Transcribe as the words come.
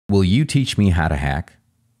Will you teach me how to hack?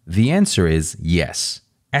 The answer is yes,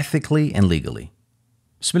 ethically and legally.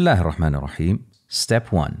 Bismillahir Rahmanir Rahim.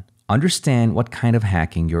 Step 1. Understand what kind of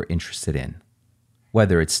hacking you're interested in.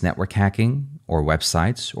 Whether it's network hacking or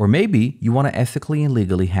websites, or maybe you want to ethically and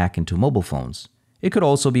legally hack into mobile phones. It could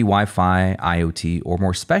also be Wi-Fi, IoT, or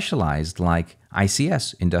more specialized like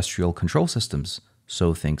ICS, Industrial Control Systems,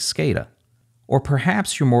 so think SCADA. Or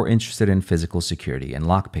perhaps you're more interested in physical security and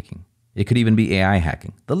lockpicking. It could even be AI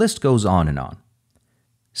hacking. The list goes on and on.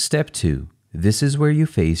 Step 2. This is where you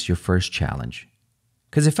face your first challenge.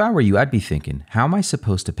 Because if I were you, I'd be thinking, how am I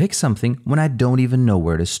supposed to pick something when I don't even know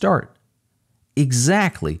where to start?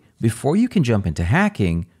 Exactly. Before you can jump into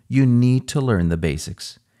hacking, you need to learn the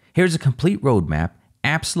basics. Here's a complete roadmap,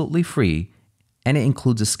 absolutely free, and it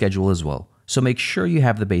includes a schedule as well. So make sure you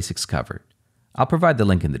have the basics covered. I'll provide the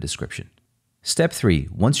link in the description. Step 3.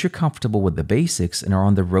 Once you're comfortable with the basics and are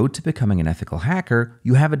on the road to becoming an ethical hacker,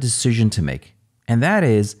 you have a decision to make. And that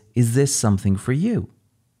is this something for you?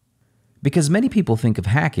 Because many people think of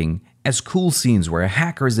hacking as cool scenes where a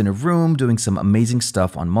hacker is in a room doing some amazing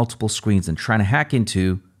stuff on multiple screens and trying to hack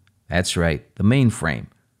into, that's right, the mainframe.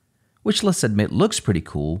 Which, let's admit, looks pretty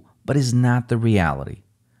cool, but is not the reality.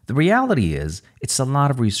 The reality is, it's a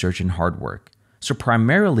lot of research and hard work. So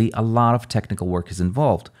primarily, a lot of technical work is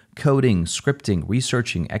involved. Coding, scripting,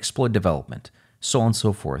 researching, exploit development, so on and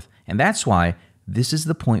so forth. And that's why this is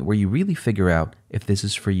the point where you really figure out if this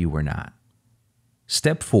is for you or not.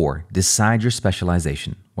 Step 4. Decide your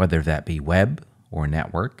specialization, whether that be web or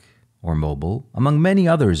network or mobile, among many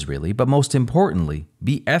others really, but most importantly,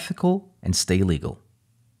 be ethical and stay legal.